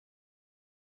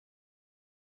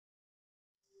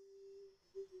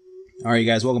All right, you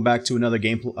guys, welcome back to another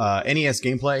NES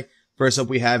gameplay. First up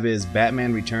we have is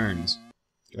Batman Returns.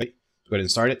 Wait, go ahead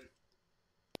and start it.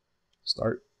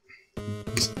 Start.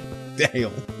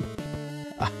 Damn.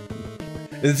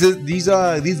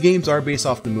 These games are based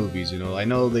off the movies, you know. I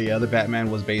know the other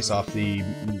Batman was based off the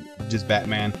just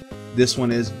Batman. This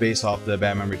one is based off the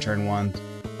Batman Return one.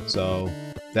 So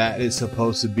that is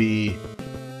supposed to be,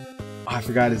 I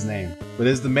forgot his name, but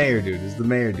it's the mayor dude. It's the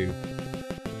mayor dude.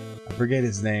 I forget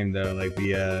his name though, like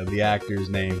the actor's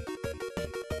name.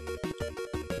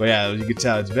 But yeah, you can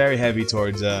tell it's very heavy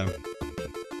towards the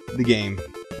game.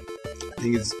 I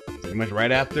think it's pretty much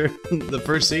right after the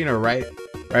first scene, or right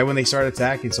when they start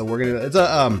attacking. So we're gonna, it's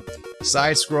a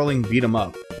side-scrolling beat 'em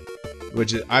up,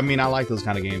 which is, I mean, I like those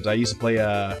kind of games. I used to play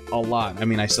a lot. I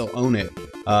mean, I still own it.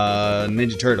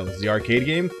 Ninja Turtles, the arcade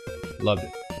game, loved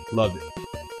it, loved it.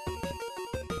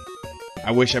 I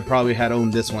wish I probably had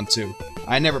owned this one too.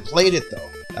 I never played it though.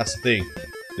 That's the thing.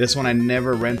 This one I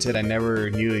never rented. I never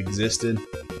knew existed.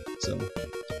 So,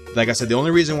 like I said, the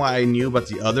only reason why I knew about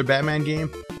the other Batman game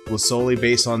was solely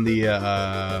based on the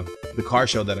car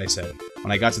show that I said.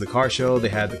 When I got to the car show, they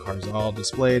had the cars all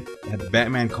displayed. They had the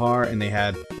Batman car, and they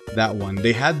had that one.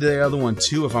 They had the other one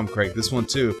too, if I'm correct. This one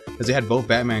too, because they had both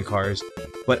Batman cars.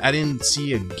 But I didn't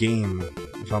see a game,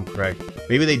 if I'm correct.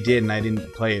 Maybe they did, and I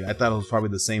didn't play it. I thought it was probably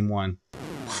the same one.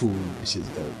 Whew, this shit's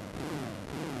dope.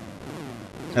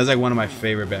 That's like one of my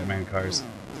favorite Batman cars.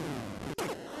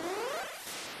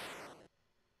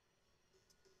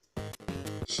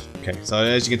 Okay, so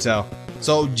as you can tell,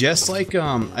 so just like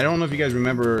I don't know if you guys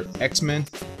remember X-Men,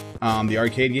 the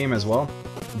arcade game as well.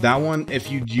 That one,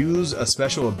 if you use a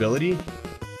special ability,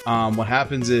 what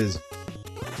happens is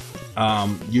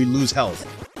you lose health.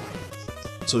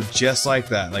 So just like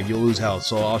that, like you'll lose health.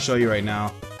 So I'll show you right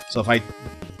now. So if I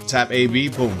tap AB,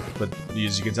 boom, but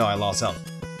as you can tell, I lost health.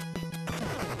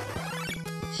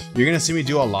 You're gonna see me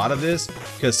do a lot of this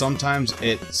because sometimes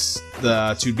it's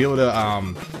to be able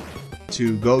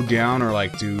to go down, or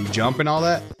like to jump and all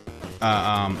that,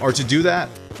 or to do that.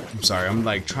 I'm sorry, I'm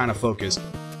like trying to focus.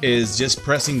 Is just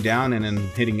pressing down and then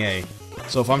hitting A.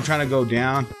 So if I'm trying to go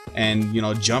down and, you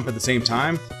know, jump at the same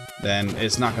time, then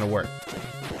it's not gonna work.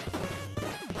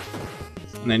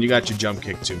 And then you got your jump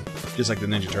kick too, just like the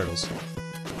Ninja Turtles.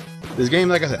 This game,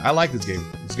 like I said, I like this game.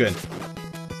 It's good.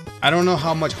 I don't know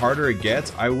how much harder it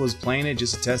gets. I was playing it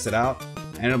just to test it out.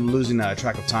 I ended up losing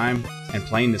track of time and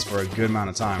playing this for a good amount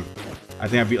of time. I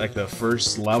think I beat like the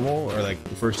first level, or like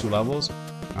the first 2 levels.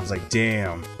 I was like,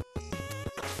 damn.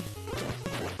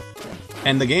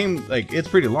 And the game, like, it's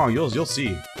pretty long. You'll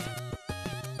see.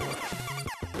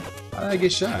 How did I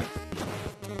get shot?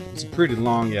 It's a pretty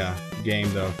long, yeah,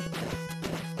 game though.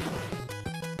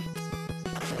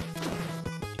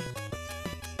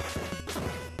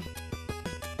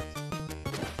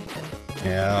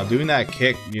 Yeah, doing that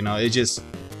kick, you know, it just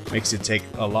makes it take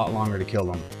a lot longer to kill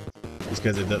them. Just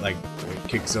because it like it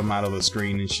kicks them out of the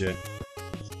screen and shit.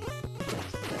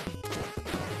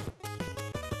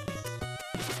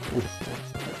 Oof.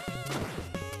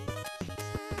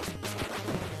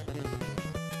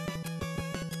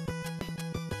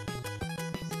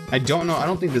 I don't know. I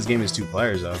don't think this game is 2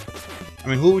 players though. I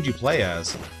mean, who would you play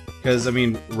as? Because I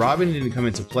mean, Robin didn't come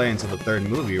into play until the 3rd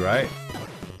movie, right?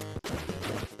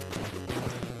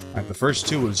 Like the first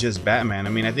 2 was just Batman. I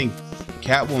mean, I think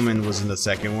Catwoman was in the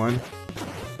 2nd one.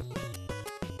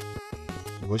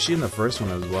 Was she in the first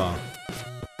one as well?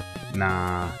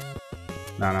 Nah.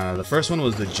 No. The first one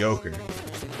was the Joker.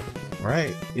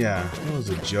 Right? Yeah, it was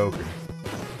the Joker.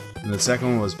 And the 2nd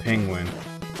one was Penguin.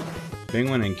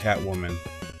 Penguin and Catwoman.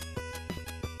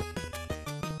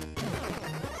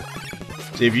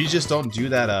 So if you just don't do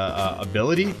that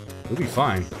ability, you'll be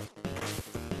fine.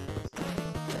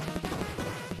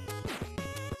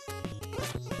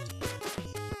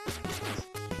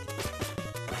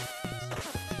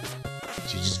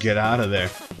 Just get out of there.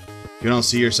 If you don't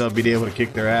see yourself being able to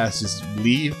kick their ass, just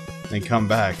leave and come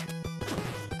back.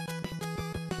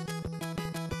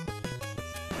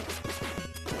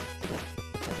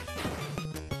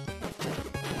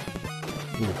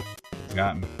 Ooh,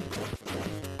 got me.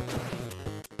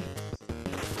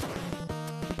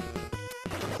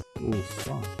 Ooh,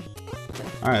 fuck.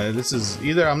 Alright, this is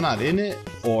either I'm not in it,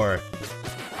 or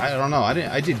I don't know.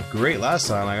 I did great last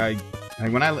time.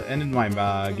 Like when I ended my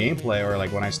gameplay, or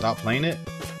like when I stopped playing it,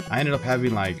 I ended up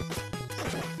having like,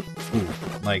 ooh,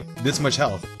 like this much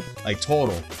health, like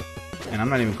total, and I'm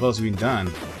not even close to being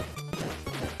done.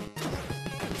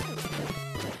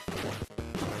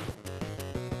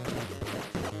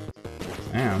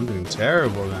 Man, I'm doing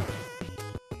terrible then.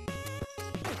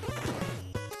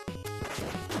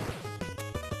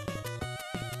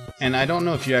 And I don't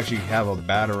know if you actually have a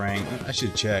batarang. I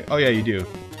should check. Oh yeah, you do.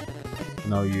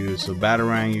 No use. So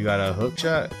batarang, you got a hook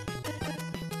shot?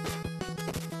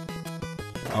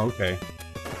 Oh, okay.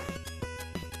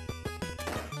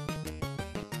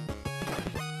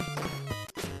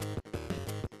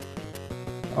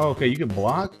 Oh, okay, you can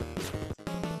block?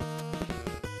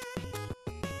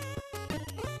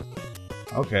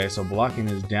 Okay, so blocking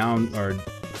is down, or...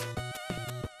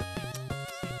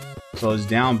 So it's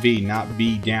down B, not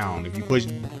B down. If you push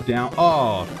down...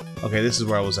 Oh! Okay, this is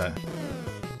where I was at.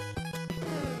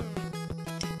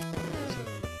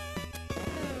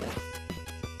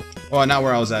 Oh, not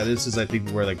where I was at. This is, I think,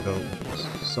 where, like, the...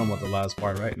 Somewhat the last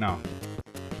part, right? No.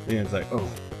 Then it's like, oh.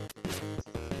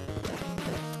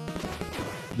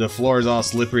 The floor is all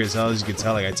slippery as hell, as you can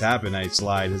tell. Like, I tap and I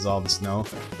slide. It's all the snow.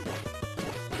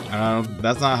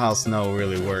 That's not how snow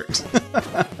really works.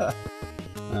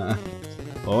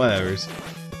 Well, whatevers.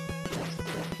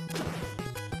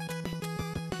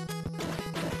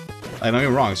 Like, don't get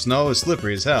me wrong, snow is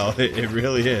slippery as hell. It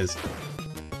really is.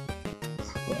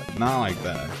 But not like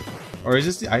that. Or is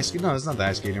this the ice skating? No, it's not the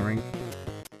ice skating rink.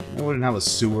 It wouldn't have a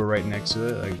sewer right next to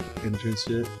it, like entrance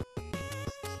shit.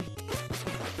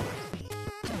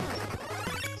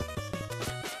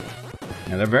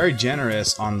 Yeah, they're very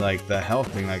generous on like the health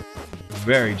thing, like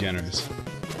very generous.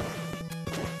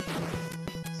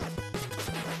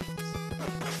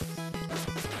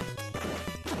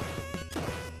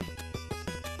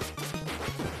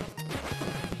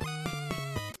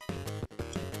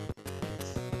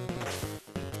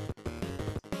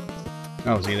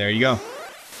 Oh, see, there you go.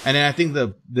 And then I think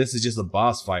this is just a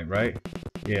boss fight, right?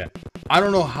 Yeah. I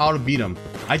don't know how to beat him.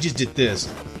 I just did this.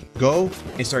 Go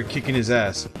and start kicking his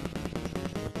ass.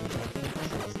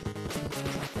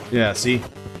 Yeah, see?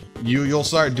 You'll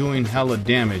start doing hella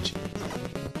damage.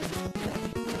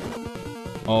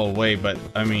 Oh, wait, but,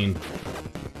 I mean...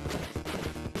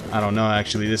 I don't know,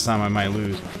 actually. This time I might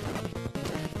lose.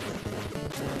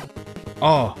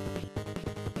 Oh!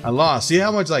 I lost. See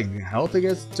how much, like, health it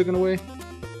gets taken away?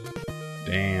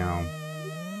 Damn.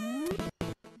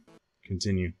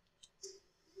 Continue.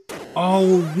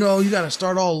 Oh, no, you gotta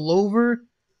start all over?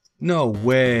 No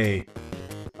way.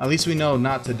 At least we know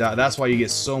not to die. That's why you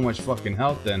get so much fucking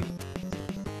health then.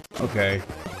 Okay.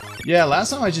 Yeah,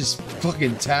 last time I just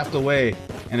fucking tapped away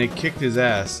and it kicked his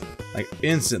ass. Like,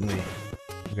 instantly.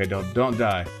 Okay, don't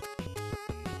die.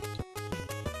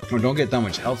 Or don't get that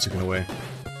much health taken away.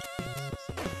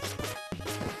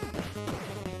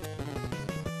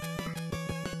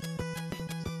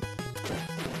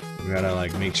 We gotta,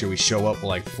 like, make sure we show up with,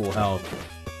 like, full health.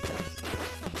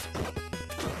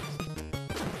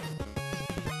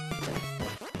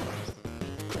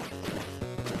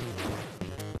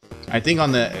 I think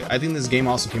this game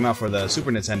also came out for the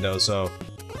Super Nintendo, so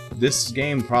this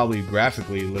game probably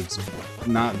graphically looks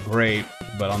not great,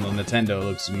 but on the Nintendo it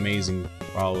looks amazing,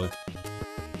 probably.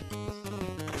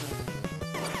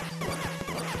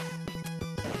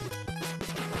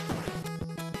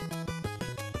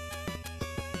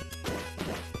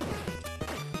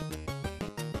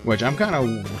 Which I'm kind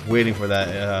of waiting for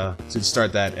that to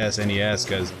start that SNES,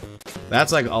 because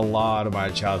that's like a lot of my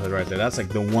childhood right there. That's like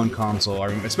the one console,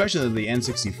 especially the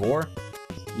N64.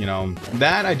 You know,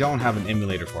 that I don't have an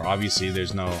emulator for. Obviously,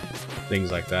 there's no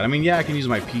things like that. I mean, yeah, I can use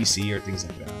my PC or things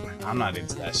like that. I'm not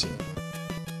into that shit.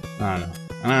 I don't know.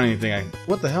 I don't even think I...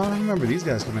 What the hell? I don't remember these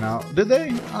guys coming out. Did they?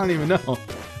 I don't even know.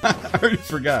 I already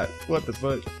forgot. What the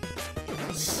fuck?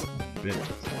 Bitch.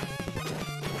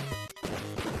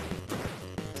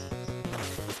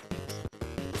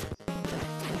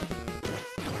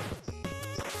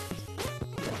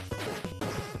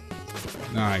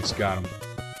 Nice, got him.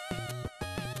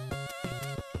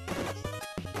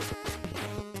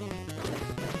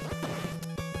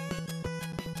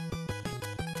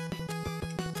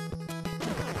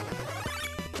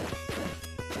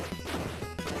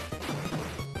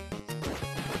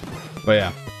 But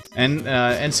yeah, and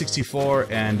N64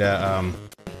 and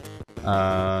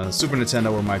Super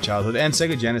Nintendo were my childhood, and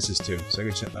Sega Genesis too.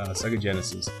 Sega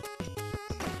Genesis.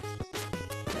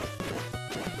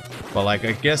 But like,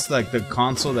 I guess like the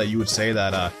console that you would say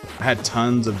that I had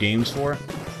tons of games for,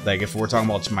 like if we're talking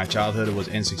about my childhood, it was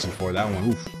N64. That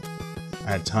one, oof,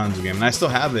 I had tons of games, and I still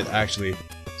have it actually.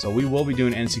 So we will be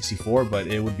doing N64, but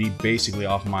it would be basically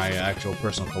off my actual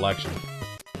personal collection.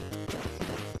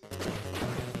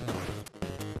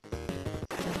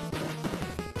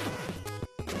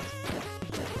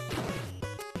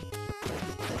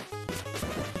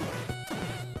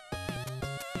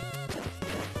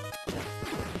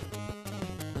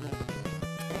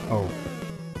 Oh.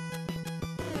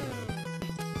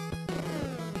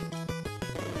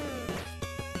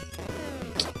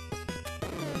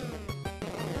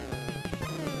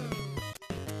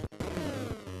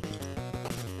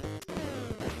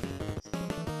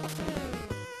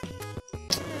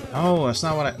 Oh, that's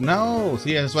not what I... No!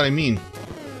 See, that's what I mean.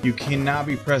 You cannot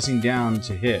be pressing down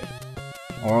to hit.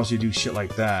 Or else you do shit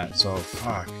like that. So,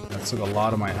 fuck. That took a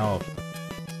lot of my health.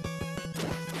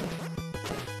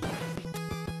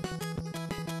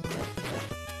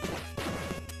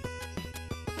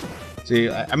 See,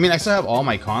 I mean, I still have all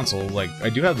my consoles. Like, I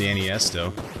do have the NES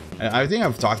still. I think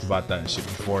I've talked about that shit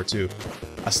before, too.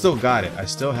 I still got it. I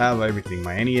still have everything.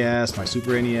 My NES, my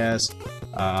Super NES,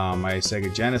 my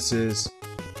Sega Genesis.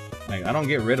 Like, I don't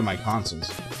get rid of my consoles.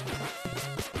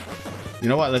 You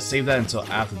know what? Let's save that until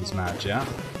after this match, yeah?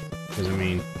 Because, I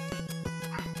mean,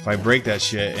 if I break that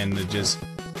shit and it just...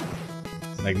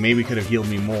 Like, maybe could have healed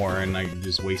me more and I'm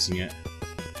just wasting it.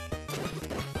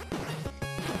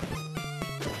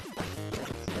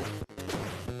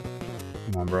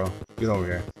 Come on, bro. Get over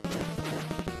here.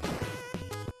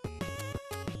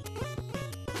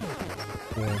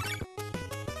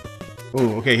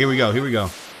 Oh, okay, here we go, here we go.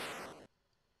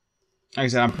 Like I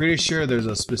said, I'm pretty sure there's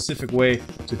a specific way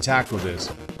to tackle this.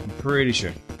 I'm pretty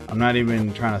sure. I'm not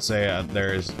even trying to say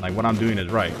there's, like, what I'm doing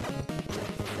is right.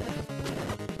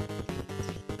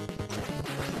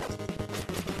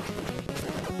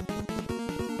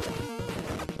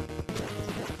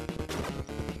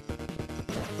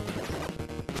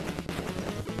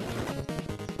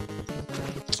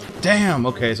 Damn,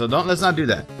 okay, so let's not do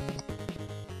that.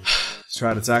 Let's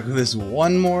try to tackle this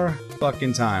one more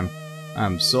fucking time.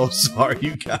 I'm so sorry,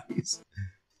 you guys.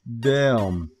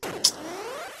 Damn.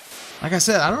 Like I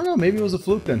said, I don't know, maybe it was a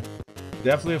fluke then.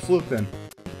 Definitely a fluke then.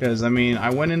 Because, I mean, I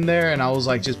went in there and I was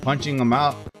like just punching him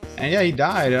out. And yeah, he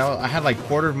died. And I had like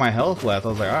quarter of my health left. I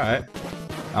was like, alright.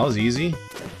 That was easy.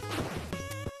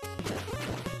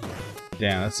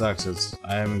 Damn, that sucks.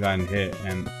 I haven't gotten hit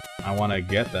and I want to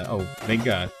get that. Oh, thank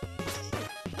God.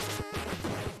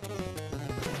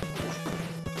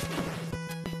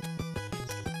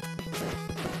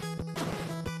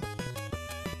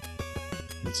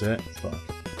 That's it? Fuck.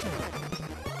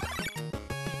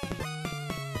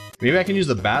 Maybe I can use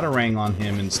the Batarang on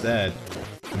him instead.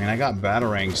 I mean, I got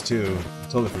Batarangs too. I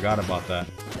totally forgot about that.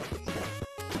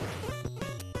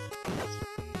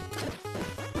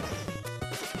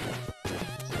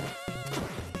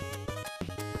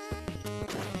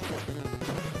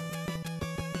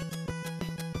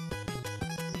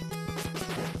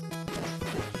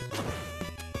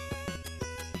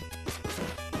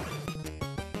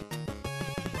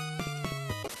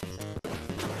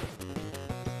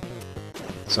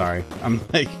 Sorry, I'm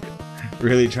like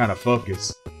really trying to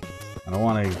focus. I don't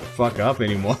want to fuck up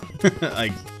anymore.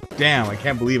 Like, damn, I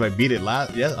can't believe I beat it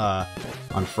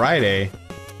on Friday.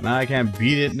 Now I can't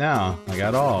beat it now, like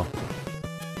at all.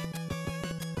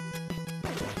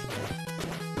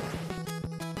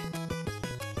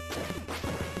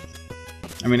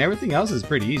 I mean, everything else is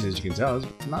pretty easy, as you can tell.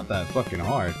 It's not that fucking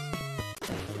hard.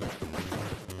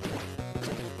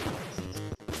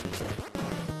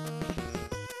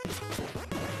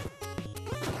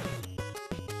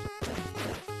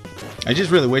 I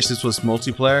just really wish this was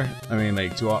multiplayer. I mean,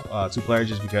 like two player,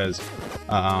 just because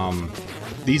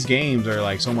these games are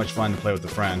like so much fun to play with a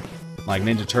friend. Like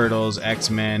Ninja Turtles,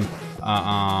 X-Men.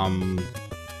 Well,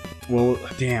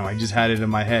 damn, I just had it in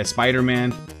my head.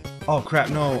 Spider-Man. Oh crap!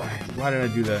 No, why did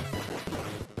I do that?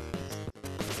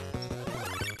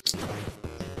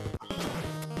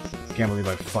 Can't believe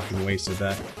I fucking wasted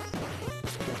that.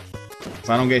 If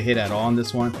I don't get hit at all on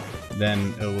this one,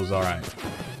 then it was alright.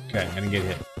 Okay, I didn't get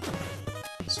hit.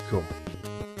 It's cool.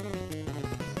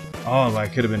 Oh, I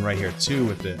could have been right here too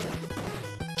with it.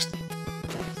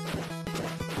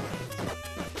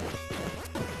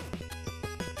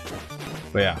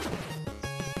 But yeah.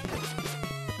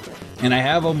 And I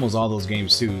have almost all those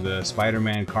games too. The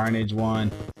Spider-Man Carnage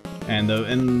one and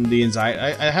the Anxiety.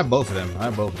 I have both of them. I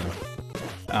have both of them.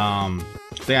 I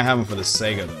think I have them for the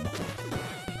Sega though.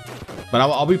 But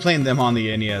I'll be playing them on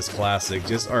the NES Classic,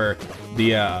 I'll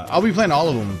be playing all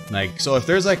of them. Like, so if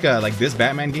there's like this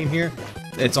Batman game here,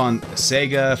 it's on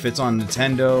Sega. If it's on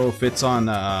Nintendo, if it's on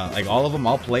like all of them,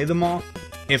 I'll play them all.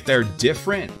 If they're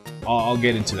different, I'll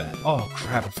get into that. Oh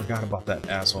crap! I forgot about that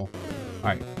asshole. All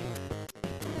right.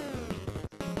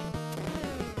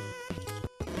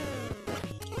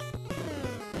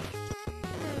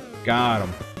 Got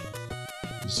him.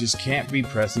 You just can't be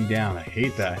pressing down. I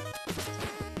hate that.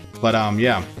 But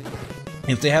yeah,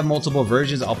 if they have multiple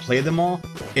versions, I'll play them all.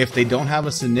 If they don't have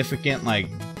a significant like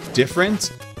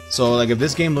difference, so like if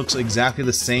this game looks exactly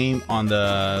the same on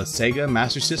the Sega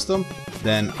Master System,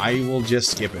 then I will just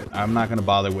skip it. I'm not gonna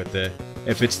bother with it.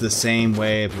 If it's the same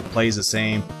way, if it plays the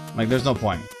same, like there's no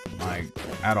point, like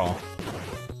at all.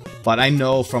 But I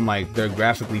know from like they're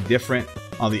graphically different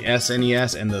on the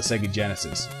SNES and the Sega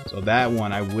Genesis. So that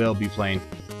one I will be playing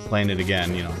it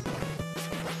again, you know.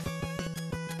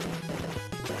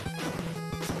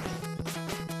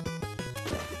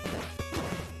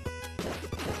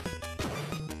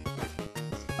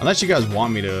 Unless you guys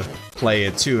want me to play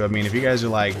it too. I mean, if you guys are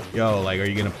like, yo, like, are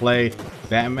you gonna play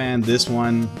Batman, this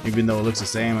one, even though it looks the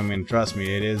same? I mean, trust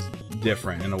me, it is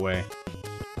different in a way.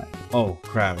 Oh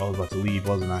crap, I was about to leave,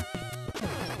 wasn't I?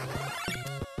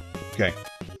 Okay.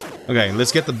 Okay,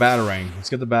 let's get the Batarang. Let's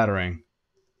get the Batarang.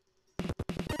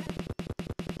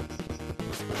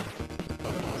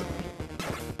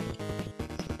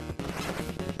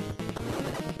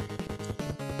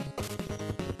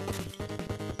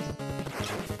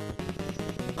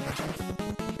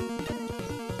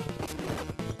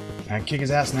 Can I kick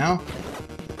his ass now?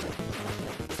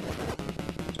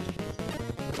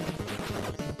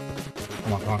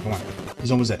 Come on, come on, come on.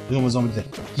 He's almost dead. He's almost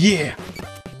dead. Yeah!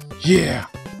 Yeah!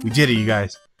 We did it, you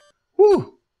guys.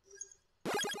 Woo!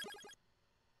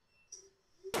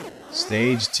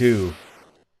 Stage 2.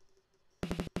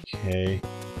 Okay.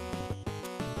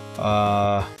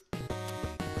 Oh.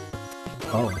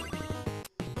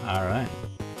 Alright.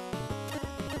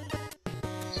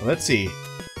 So let's see.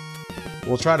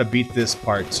 We'll try to beat this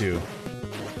part too.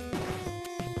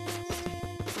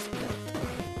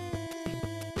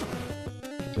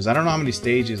 Because I don't know how many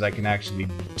stages I can actually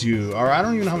do. Or I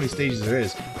don't even know how many stages there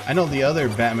is. I know the other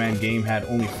Batman game had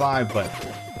only 5, but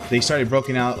they started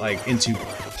broken out like into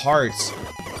parts.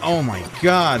 Oh my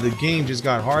god, the game just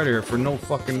got harder for no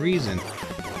fucking reason.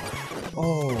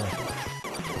 Oh.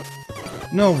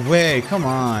 No way, come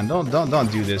on.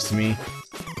 Don't do this to me.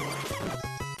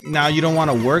 Now you don't want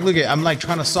to work? Look at, I'm like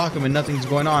trying to sock him and nothing's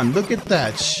going on. Look at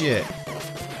that shit.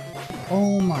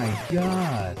 Oh my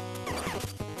god.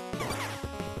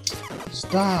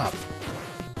 Stop.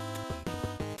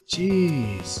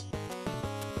 Jeez.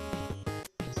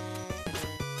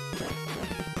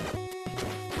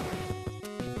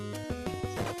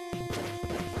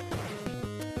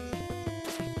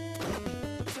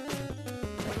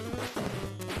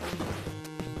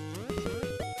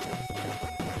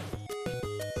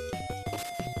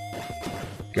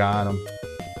 Got him.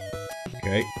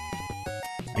 Okay.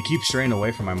 I keep straying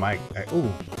away from my mic.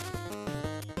 Ooh.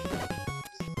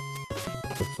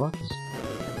 What the fuck?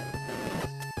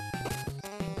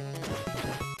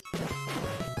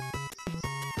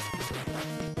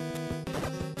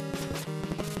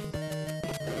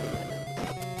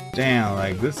 Damn,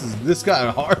 like this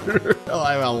got harder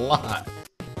like a lot.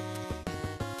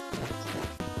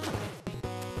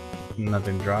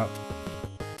 Nothing dropped.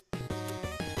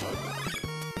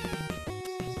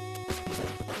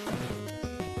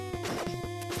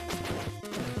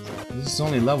 This is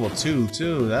only level 2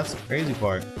 too. That's the crazy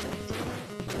part.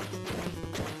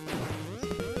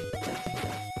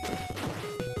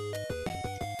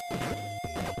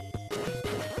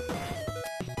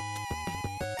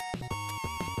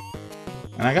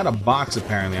 And I got a box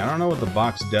apparently. I don't know what the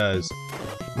box does.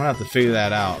 I'm gonna have to figure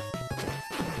that out.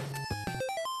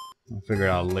 I'll figure it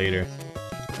out later.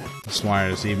 Just wanted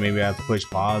to see if maybe I have to push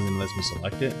pause and it lets me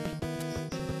select it.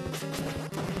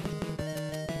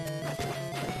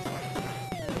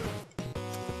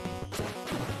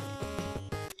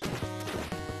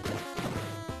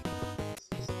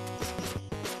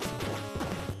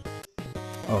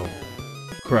 Oh,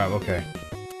 crap, okay.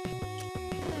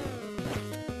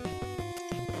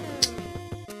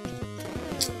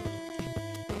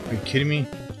 Are you kidding me?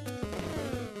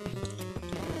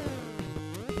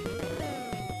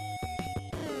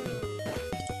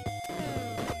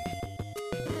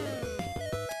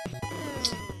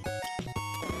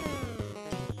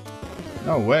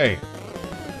 No way.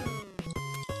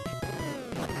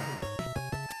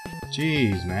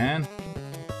 Jeez, man.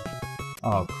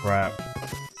 Oh, crap.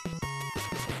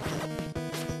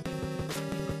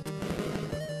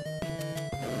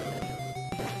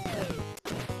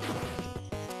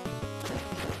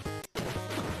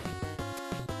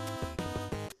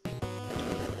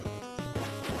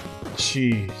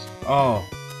 Jeez. Oh.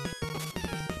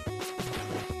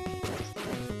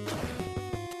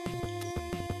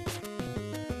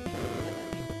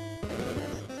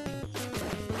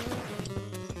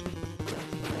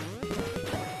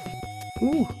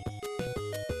 Ooh.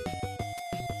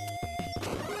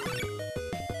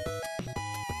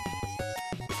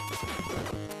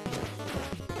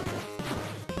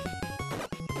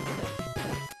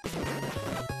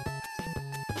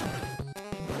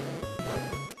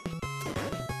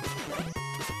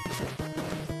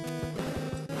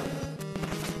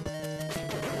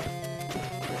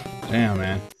 Damn,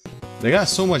 man. They got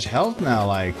so much health now,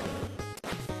 like.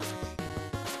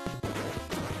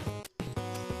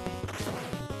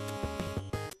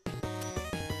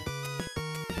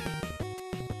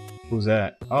 Who's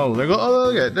that? Oh, there go. Oh,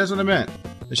 look at, that's what I meant.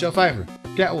 Michelle Pfeiffer,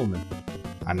 Catwoman.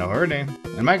 I know her name,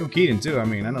 and Michael Keaton too. I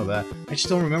mean, I know that. I just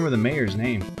don't remember the mayor's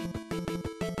name.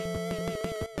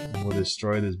 We'll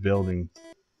destroy this building.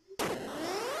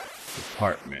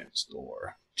 Department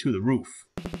store to the roof.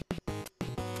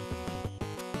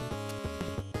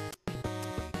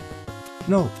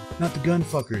 No, not the gun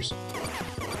fuckers.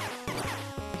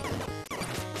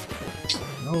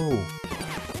 No.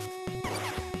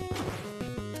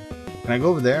 Can I go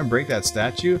over there and break that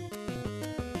statue?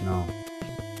 No.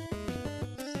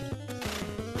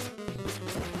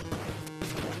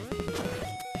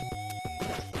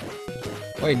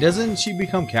 Wait, doesn't she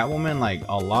become Catwoman like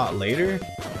a lot later?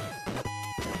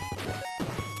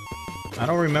 I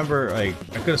don't remember, like,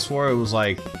 I could have swore it was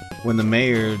like when the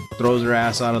mayor throws her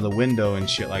ass out of the window and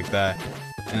shit like that.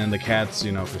 And then the cats,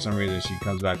 you know, for some reason she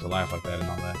comes back to life like that and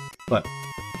all that. But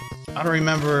I don't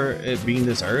remember it being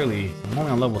this early. I'm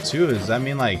only on level 2. Does that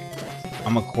mean like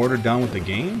I'm a quarter done with the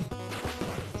game?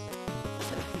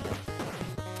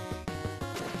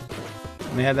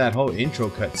 And they had that whole intro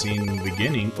cutscene in the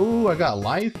beginning. Ooh, I got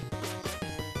life?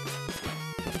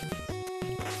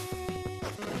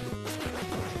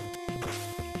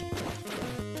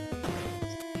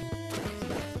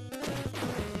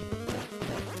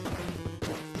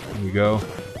 Here we go.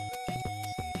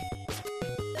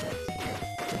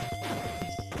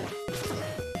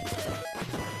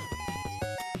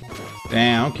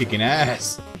 Damn, I'm kicking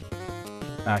ass.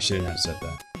 I shouldn't have said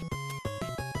that.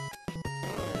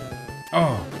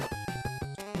 Oh.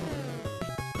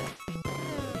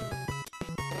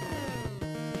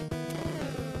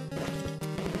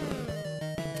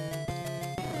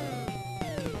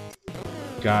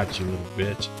 Got you, little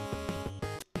bitch.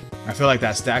 I feel like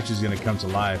that statue's gonna come to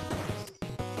life.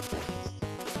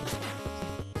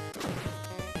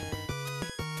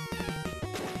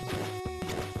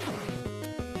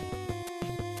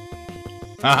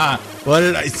 Haha, what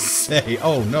did I say?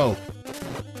 Oh no.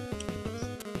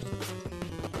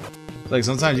 Like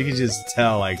sometimes you can just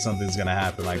tell like something's gonna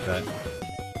happen like that.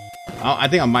 I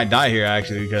think I might die here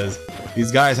actually because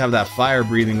these guys have that fire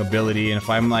breathing ability, and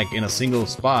if I'm like in a single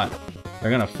spot,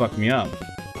 they're gonna fuck me up.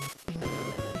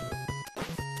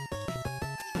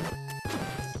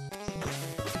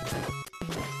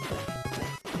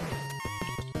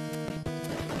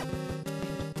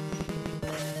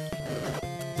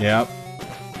 Yep.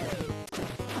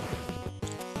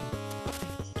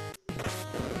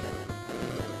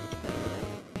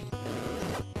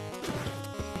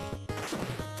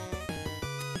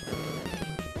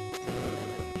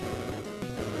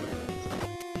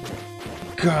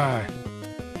 God.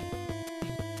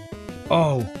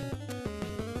 Oh.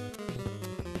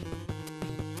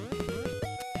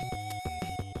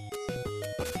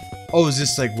 Oh, is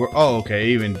this like we're? Oh, okay.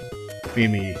 Even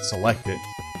made me select it.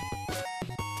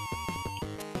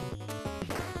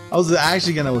 I was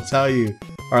actually gonna tell you,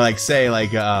 or like say,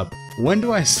 like, when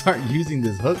do I start using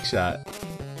this hook shot,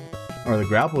 or the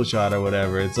grapple shot, or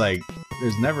whatever? It's like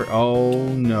there's never. Oh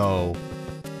no.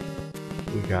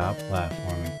 We got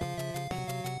platforming.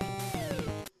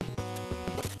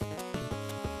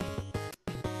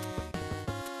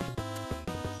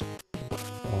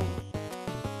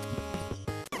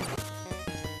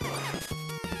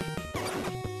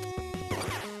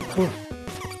 Oh.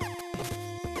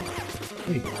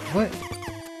 Wait, what?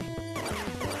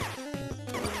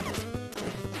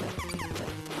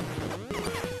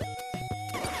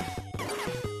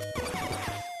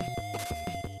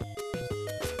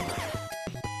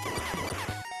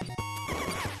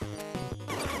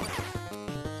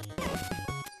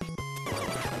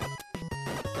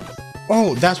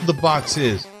 Oh, that's what the box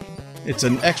is. It's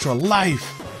an extra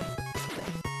life.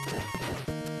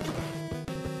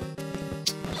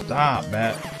 Stop,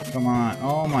 Bat. Come on.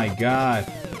 Oh my god.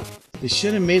 They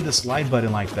should have made the slide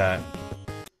button like that.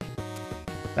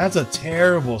 That's a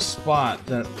terrible spot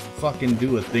to fucking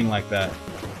do a thing like that.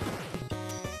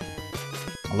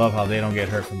 I love how they don't get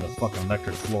hurt from the fucking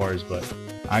electric floors, but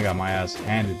I got my ass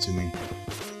handed to me.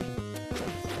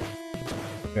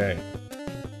 Okay.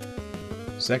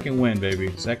 Second win,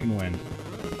 baby. Second win.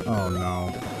 Oh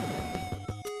no.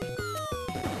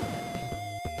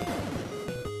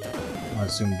 I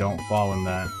assume don't fall in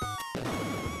that.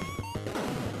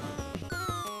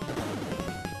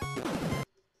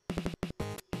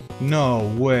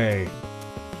 No way.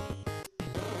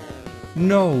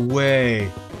 No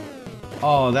way.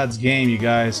 Oh, that's game, you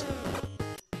guys.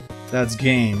 That's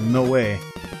game. No way.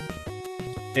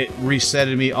 It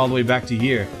resetted me all the way back to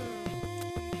here.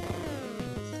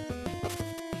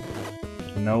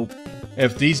 Nope.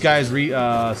 If these guys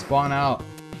spawn out,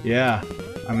 yeah.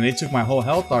 I mean, they took my whole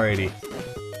health already.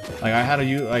 Like, I had to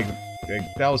use, like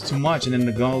that was too much, and then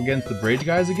to go against the bridge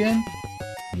guys again?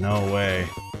 No way.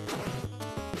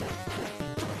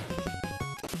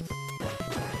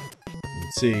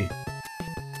 Let's see.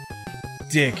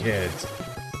 Dickheads.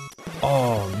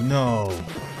 Oh, no.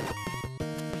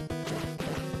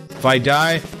 If I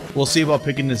die, we'll see about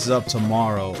picking this up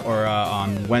tomorrow, or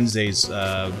on Wednesday's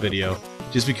video.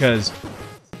 Just because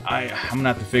I'm gonna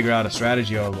have to figure out a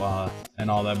strategy of, and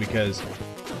all that, because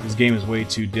this game is way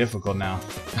too difficult now.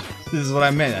 This is what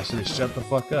I meant. I should have shut the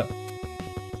fuck up.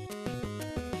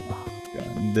 Oh,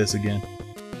 God, this again.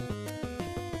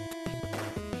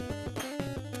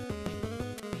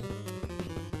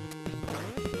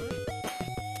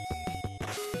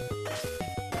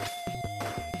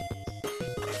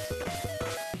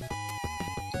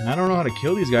 I don't know how to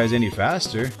kill these guys any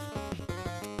faster.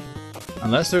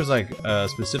 Unless there's like a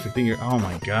specific thing you're. Oh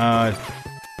my god.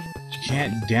 You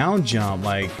can't down jump,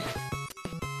 like.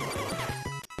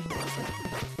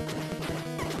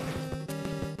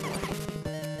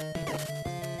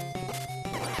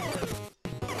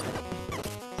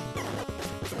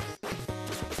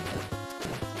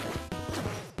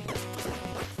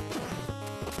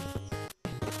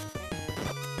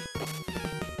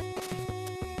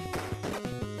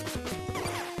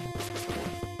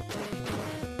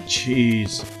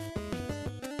 Jeez.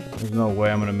 There's no way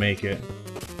I'm gonna make it.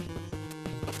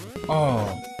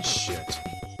 Oh, shit.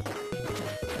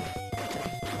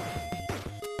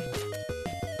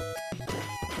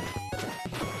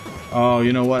 Oh,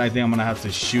 you know what? I think I'm gonna have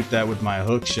to shoot that with my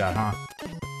hook shot, huh?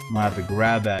 I'm gonna have to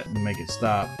grab that and make it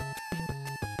stop.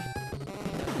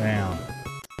 Bam.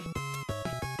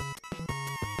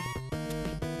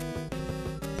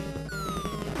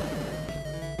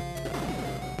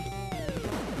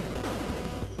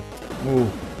 Ooh.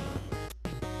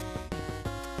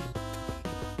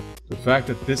 The fact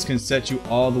that this can set you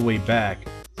all the way back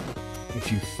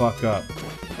if you fuck up.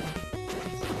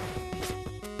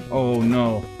 Oh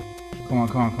no. Come on,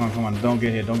 come on, come on, come on. Don't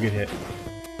get hit, don't get hit.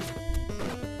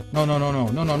 No, no, no, no,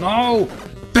 no, no, no!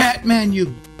 Batman,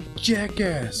 you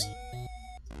jackass!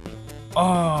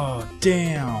 Oh,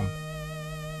 damn.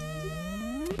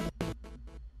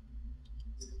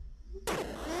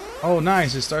 Oh,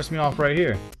 nice. It starts me off right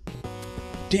here.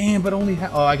 Damn, but only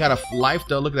oh, I got a life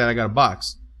though. Look at that, I got a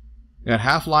box. I got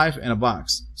half life and a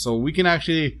box. So we can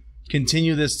actually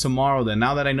continue this tomorrow then.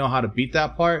 Now that I know how to beat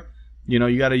that part, you know,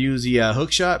 you got to use the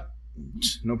hook shot.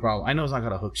 No problem. I know it's not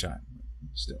got a hook shot.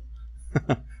 Still.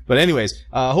 But anyways,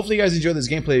 hopefully you guys enjoyed this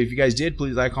gameplay. If you guys did,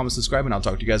 please like, comment, subscribe, and I'll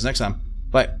talk to you guys next time.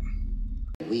 Bye.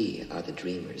 We are the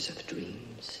dreamers of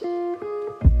dreams.